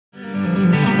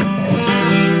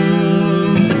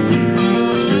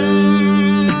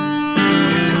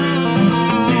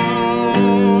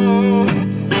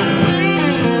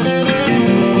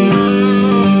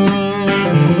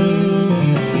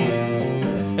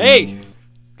Hey,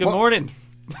 good morning.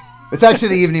 It's actually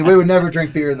the evening. We would never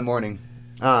drink beer in the morning.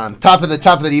 Top of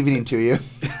the evening to you.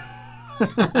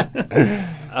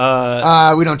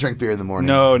 We don't drink beer in the morning.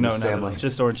 No,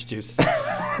 just orange juice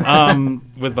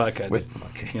with vodka.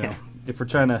 You know, if we're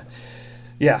trying to,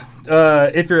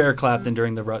 if you're Eric Clapton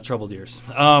during the troubled years.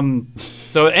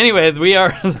 So anyway, we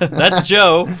are. That's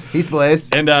Joe. He's Blaze,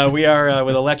 and we are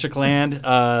with Electric Land.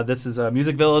 This is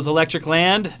Music Villa's Electric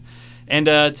Land, and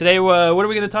today, what are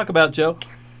we going to talk about, Joe?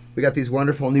 We got these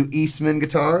wonderful new Eastman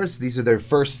guitars. These are their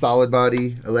first solid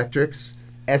body electrics.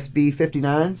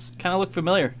 SB59s. Kind of look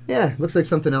familiar. Yeah, looks like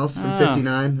something else from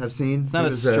 59 I've seen. It's not a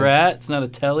Strat. It's not a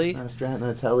Telly. Not a Strat, not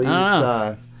a Telly.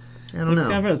 I don't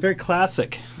know. It's very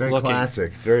classic. Very looking.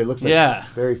 classic. It's very looks like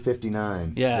very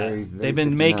 59. Yeah, very they've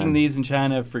been 59. making these in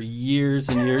China for years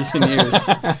and years and years.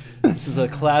 This is a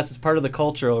class. It's part of the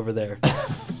culture over there.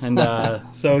 And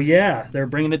so they're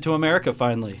bringing it to America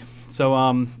finally.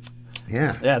 So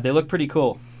yeah, they look pretty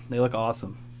cool. They look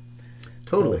awesome.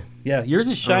 Totally. So, yeah, yours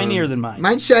is shinier than mine.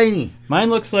 Mine's shiny. Mine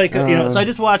looks like So I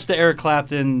just watched the Eric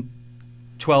Clapton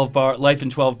 12 bar Life in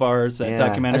 12 Bars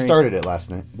documentary. I started it last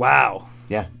night. Wow.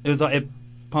 Yeah. It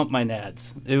pumped my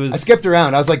nads. It was. I skipped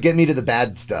around. I was like, get me to the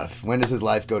bad stuff. When does his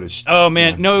life go to? Oh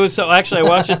man, no. It was so actually I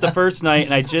watched it the first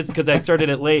night, and because I started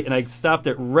it late, and I stopped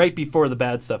it right before the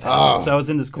bad stuff happened. Oh. So I was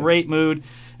in this great mood,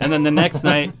 and then the next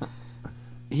night,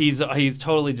 he's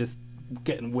totally just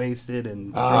getting wasted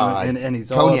and drunk, and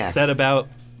he's all upset about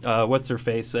what's her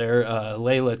face there,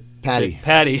 Layla Patty,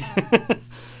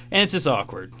 and it's just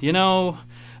awkward, you know.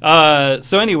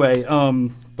 So anyway,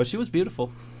 but she was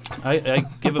beautiful. I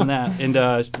give him that, and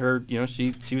her,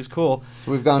 she was cool.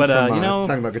 So we've gone from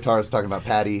talking about guitars, talking about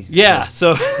Patty. Yeah,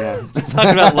 so let's talk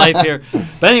about life here.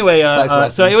 But anyway,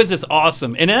 so it was just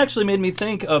awesome, and it actually made me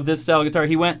think of this style of guitar.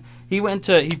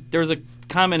 There was a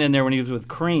comment in there when he was with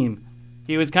Cream.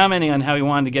 He was commenting on how he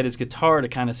wanted to get his guitar to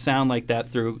kind of sound like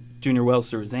that through Junior Wells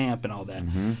through his amp and all that.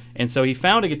 And so he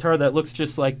found a guitar that looks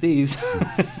just like these.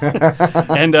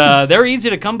 And they're easy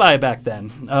to come by back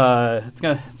then.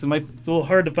 It's a little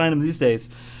hard to find them these days.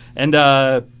 And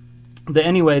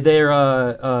anyway,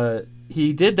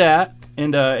 he did that,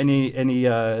 and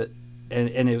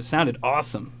it sounded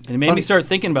awesome. And it made me start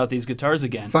thinking about these guitars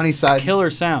again. Killer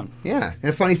sound. Yeah. And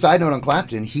a funny side note on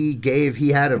Clapton,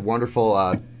 he had a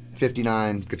wonderful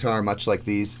 59 guitar, much like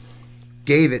these,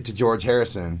 gave it to George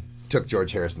Harrison, took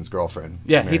George Harrison's girlfriend.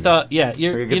 Yeah, he thought,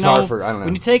 you're a guitar for, I don't know.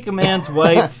 When you take a man's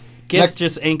wife, gifts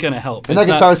just ain't going to help. And that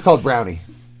guitar is called Brownie.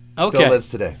 Okay. Still lives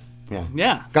today. Yeah.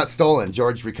 Yeah. Got stolen.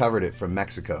 George recovered it from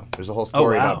Mexico. There's a whole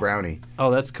story about Brownie.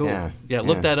 Oh, that's cool. Yeah,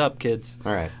 look that up, kids.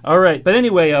 All right. All right. But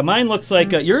anyway, mine looks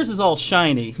like, yours is all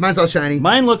shiny. Mine's all shiny.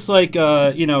 Mine looks like,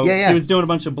 he was doing a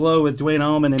bunch of blow with Dwayne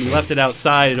Allman, and he left it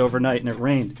outside overnight, and it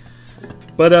rained.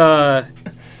 But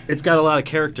it's got a lot of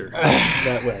character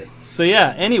that way. So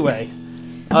yeah. Anyway,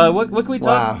 what can we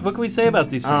talk? Wow. What can we say about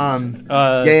these things?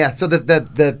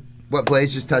 So what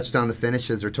Blaze just touched on, the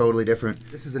finishes are totally different.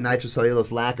 This is a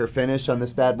nitrocellulose lacquer finish on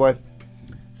this bad boy,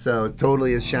 so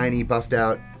totally is shiny, buffed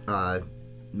out,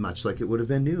 much like it would have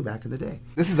been new back in the day.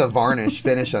 This is a varnish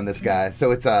finish on this guy,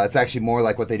 so it's actually more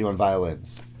like what they do on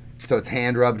violins. So it's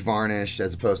hand rubbed varnish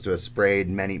as opposed to a sprayed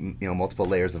multiple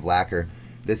layers of lacquer.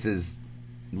 This is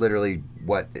literally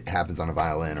what happens on a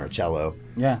violin or a cello.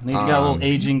 Yeah, you got a little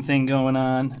aging thing going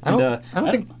on. I don't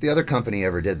think the other company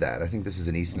ever did that. I think this is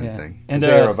an Eastman thing. And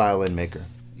they are a violin maker.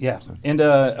 Yeah, so. And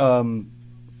I'm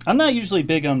not usually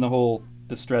big on the whole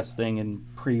distress thing and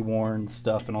pre-worn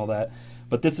stuff and all that,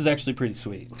 but this is actually pretty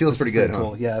sweet. Feels pretty good,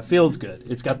 cool. Yeah, it feels good.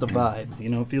 It's got the vibe.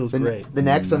 It feels great. The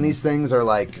necks on these things are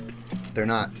like, they're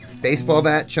not baseball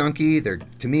bat chunky.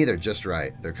 To me, they're just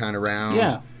right. They're kind of round.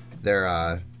 Yeah.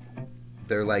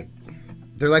 They're like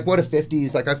what a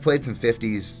 50s, like I've played some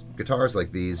 50s guitars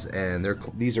like these, and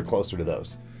these are closer to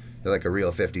those. They're like a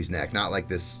real 50s neck, not like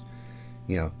this,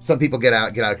 some people get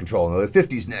out of control. And the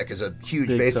 50s neck is a huge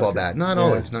big baseball bat. Not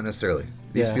always, not necessarily.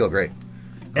 These feel great.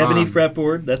 Ebony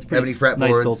fretboard, that's pretty nice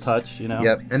little touch,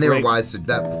 Yep, and they were wise to,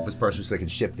 that was partially so they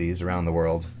could ship these around the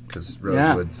world, because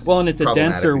rosewood's well, and it's a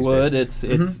denser wood. It's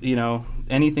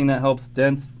anything that helps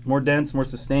more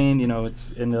sustained.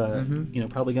 It's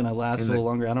probably gonna last a little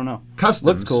longer. I don't know. Customs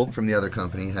looks cool from the other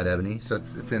company had ebony, so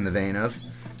it's in the vein of.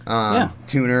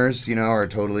 Tuners, are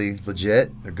totally legit.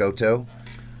 They're Goto.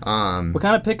 What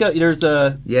kind of pickup? There's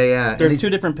There's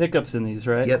two different pickups in these,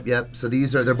 right? Yep. So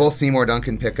they're both Seymour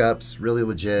Duncan pickups, really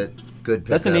legit, good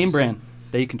pickups. That's a name brand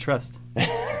that you can trust.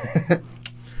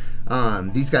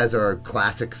 These guys are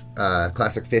classic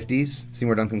 50s,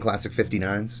 Seymour Duncan classic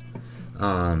 59s.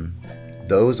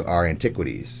 Those are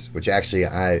antiquities, which actually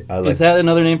I like. Is that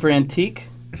another name for antique?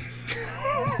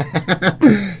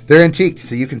 They're antiqued,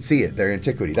 so you can see it. They're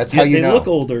antiquity. That's how you know. They look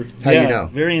older. That's how you know.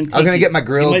 Very antique. I was going to get my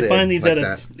grill. You might find these like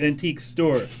at an antique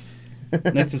store.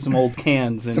 Next to some old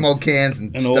cans. And, some old cans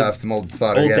and stuff. Some old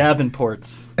fodder. Old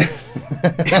Davenports.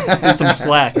 And some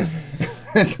slacks.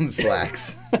 And some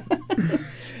slacks.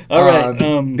 All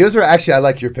right. Those are actually, I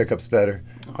like your pickups better.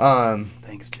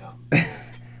 Thanks, Joe.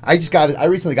 I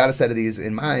recently got a set of these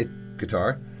in my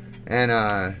guitar, and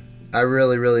I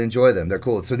really, really enjoy them. They're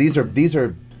cool. So these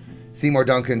are Seymour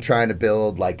Duncan trying to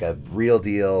build like a real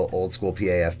deal old school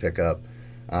PAF pickup.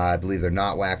 I believe they're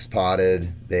not wax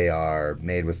potted. They are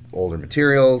made with older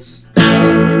materials.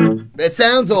 It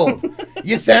sounds old.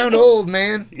 You sound old,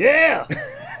 man. Yeah.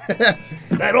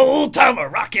 That old time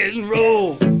of rock and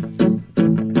roll.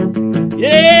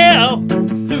 Yeah.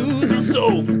 Soothes the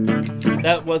soul.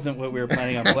 That wasn't what we were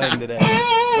planning on playing today.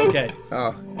 Okay.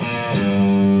 Oh.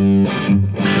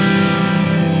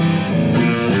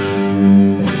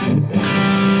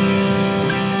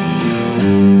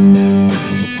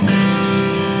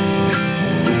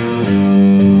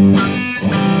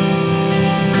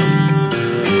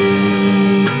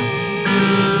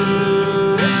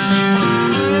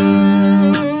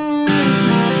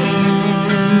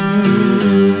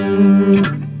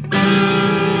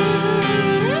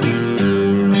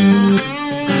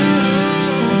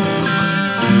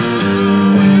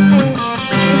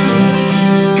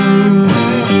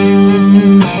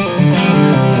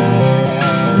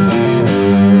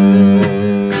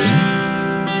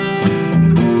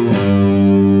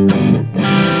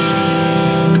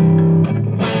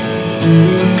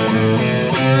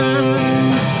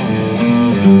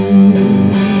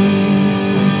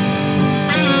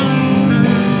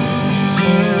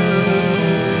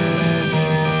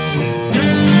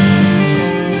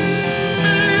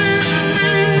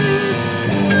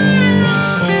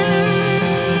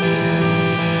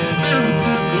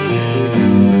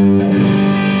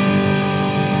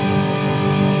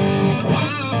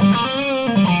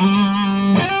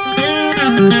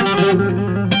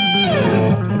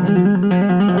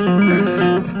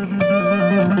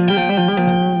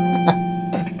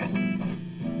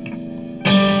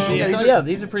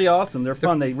 These are pretty awesome. They're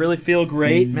fun. They really feel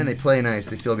great. Man, they play nice.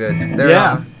 They feel good.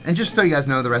 They're, and just so you guys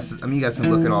know, the rest is, I mean, you guys can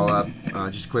look it all up.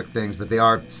 Just quick things, but they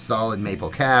are solid maple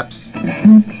caps.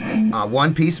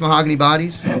 One-piece mahogany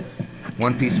bodies.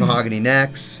 One-piece mahogany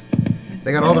necks.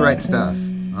 They got all the right stuff.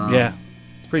 Yeah.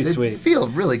 It's pretty they sweet. Feel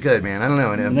really good, man. I don't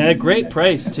know. And they had a great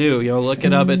price, too. You know, look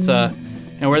it up. It's, what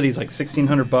are these, like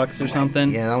 $1,600 or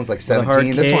something? Yeah, that one's like $17. Hard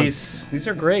This case. one's These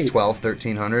are great. $1,200,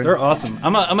 $1,300. They're awesome.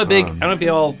 I'm a big, I don't know if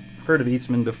you all heard of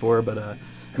Eastman before, but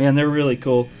man, they're really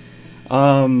cool.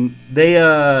 I own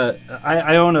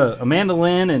a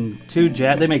mandolin and two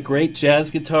jazz. They make great jazz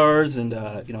guitars and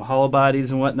hollow bodies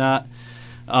and whatnot.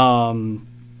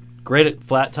 Great at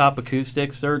flat top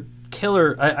acoustics. They're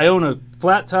killer. I own a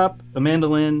flat top, a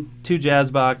mandolin, two jazz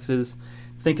boxes.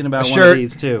 Thinking about one of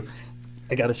these too.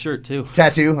 I got a shirt too.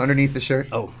 Tattoo underneath the shirt.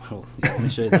 Oh yeah, let me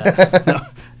show you that. No.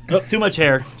 Oh, too much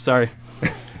hair. Sorry.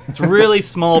 It's really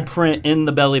small print in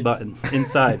the belly button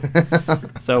inside.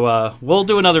 So we'll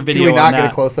do another video on that. Can we not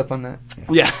get a close up on that?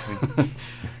 Yeah.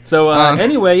 So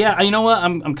anyway, yeah, you know what?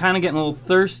 I'm kind of getting a little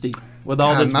thirsty with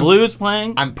all this blues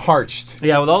playing. I'm parched.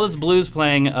 Yeah, with all this blues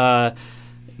playing,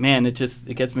 man, it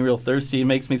gets me real thirsty. It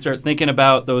makes me start thinking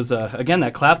about those again,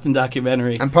 that Clapton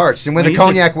documentary. I'm parched, and when the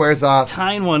cognac wears off,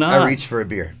 tying one on. I reach for a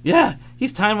beer. Yeah,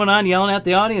 he's tying one on, yelling at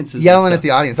the audience. Yelling at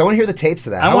the audience. I want to hear the tapes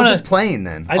of that. How was his playing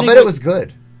then? I bet it was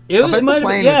good. It might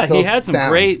have been, he had some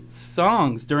great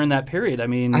songs during that period. I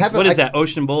mean, what is that,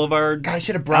 Ocean Boulevard? God, I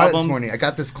should have brought it this morning. I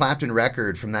got this Clapton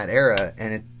record from that era,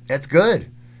 and it's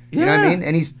good. Yeah. You know what I mean?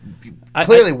 And he's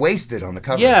clearly wasted on the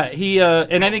cover. Yeah, he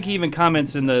and I think he even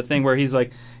comments in the thing where he's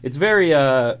like, it's very,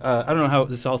 I don't know how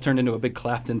this all turned into a big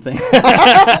Clapton thing.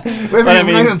 We're not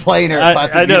even playing our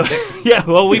Clapton music. Yeah,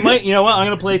 well, we might, you know what, I'm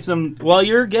going to play some, while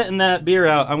you're getting that beer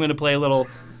out, I'm going to play a little...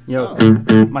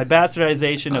 my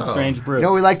bastardization of Strange Brew. You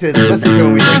know, we like to listen to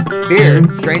when we drink beer,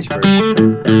 Strange Brew.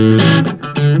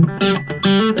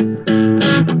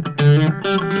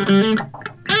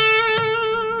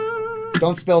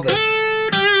 Don't spill this.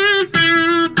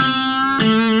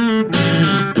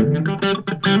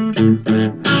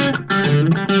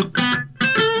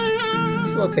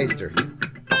 Just a little taster.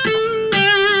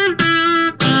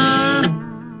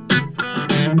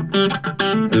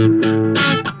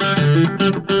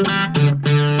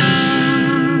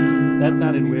 That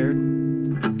sounded weird.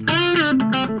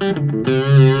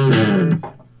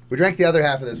 We drank the other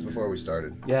half of this before we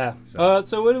started. Yeah.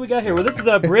 So what do we got here? Well, this is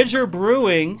Bridger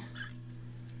Brewing,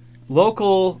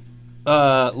 local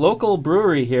local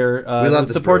brewery here. We love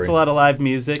this supports brewery. a lot of live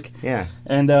music. Yeah.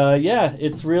 And yeah,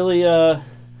 it's really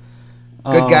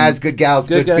good guys, good gals,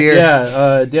 good guys, beer.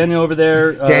 Yeah, Daniel over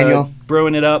there, Daniel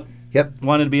brewing it up. Yep.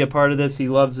 Wanted to be a part of this. He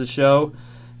loves the show,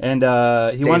 and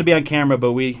he wanted to be on camera,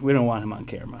 but we don't want him on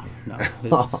camera. No.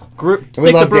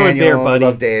 Stick to brewing beer, buddy. We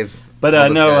love Dave. But all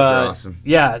those no, guys are awesome.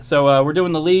 Yeah. So we're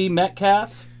doing the Lee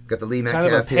Metcalf. Got the Lee Kind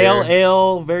Metcalf of a pale here.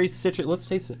 ale, very citrus. Let's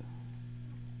taste it.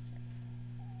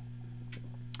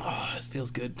 Oh, it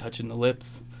feels good touching the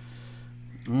lips.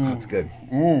 That's good.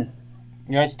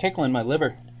 Yeah, it's tickling my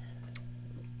liver.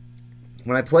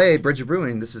 When I play Bridger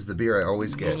Brewing, this is the beer I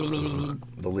always get.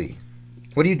 The Lee.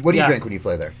 What do you Yeah. drink when you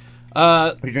play there?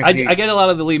 I get a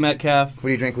lot of the Lee Metcalf. What do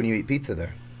you drink when you eat pizza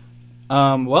there?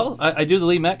 Well, I do the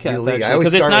Lee Metcalf The Lee. I actually always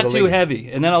because it's start not with the too Lee.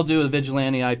 heavy, and then I'll do the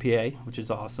Vigilante IPA, which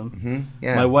is awesome.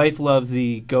 Yeah. My wife loves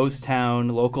the Ghost Town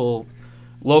local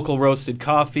roasted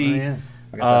coffee. Oh, yeah.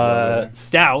 I got that logo there.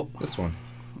 Stout. This one.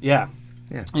 Yeah.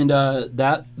 Yeah. And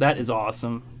that is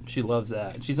awesome. She loves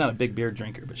that. She's not a big beer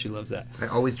drinker, but she loves that. I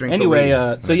always drink Anyway, the Lee.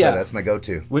 When so I yeah. play, that's my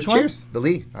go-to. Which one? Cheers. The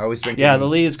Lee. I always drink Yeah, the the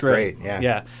Lee is great. Yeah.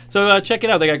 Yeah. So check it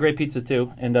out. They got great pizza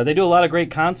too, and they do a lot of great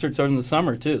concerts over in the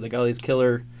summer too. They got all these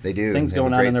killer They do. things They have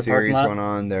going a on great in their parking series lot. going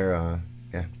on. They're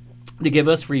yeah. They give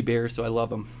us free beer, so I love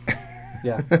them.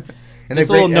 Yeah. And Just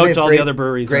a little note to all the other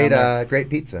breweries Great, around there. great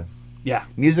pizza. Yeah.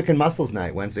 Music and Muscles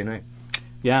night Wednesday night.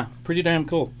 Yeah. Pretty damn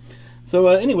cool. So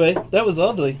anyway, that was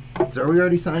lovely. So are we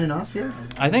already signing off here?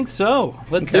 I think so.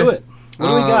 Let's Okay. do it. What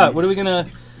do we got? What are we gonna?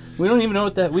 We don't even know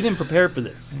what that. We didn't prepare for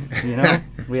this. You know,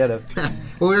 we had a.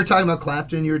 Well, we were talking about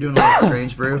Clapton. You were doing a lot of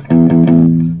Strange Brew.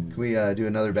 Can we do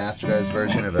another bastardized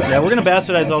version of it? Yeah, we're gonna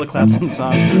bastardize all the Clapton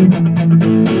songs.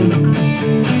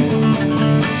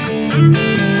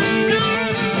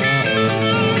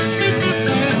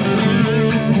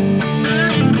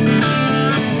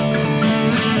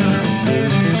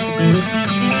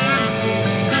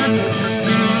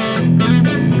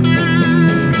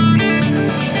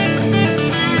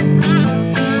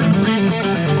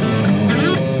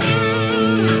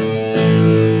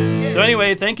 So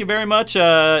anyway, thank you very much.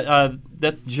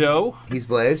 That's Joe. He's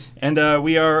Blaze. And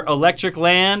we are Electric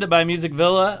Land by Music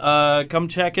Villa. Come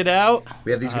check it out.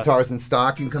 We have these guitars in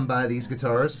stock. You can come buy these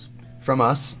guitars from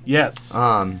us. Yes. We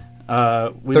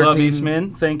 13 love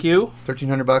Eastman. Thank you.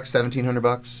 $1,300,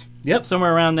 $1,700. Yep,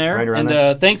 somewhere around there. Right around and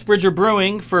there. Thanks, Bridger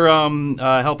Brewing, for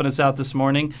helping us out this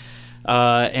morning.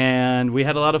 And we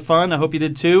had a lot of fun. I hope you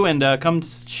did too. And come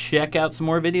check out some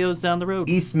more videos down the road.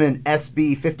 Eastman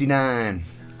SB59.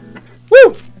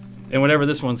 Woo! And whatever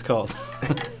this one's called.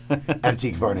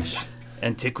 Antique varnish.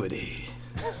 Antiquity.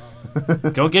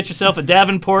 Go get yourself a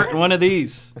Davenport and one of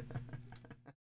these.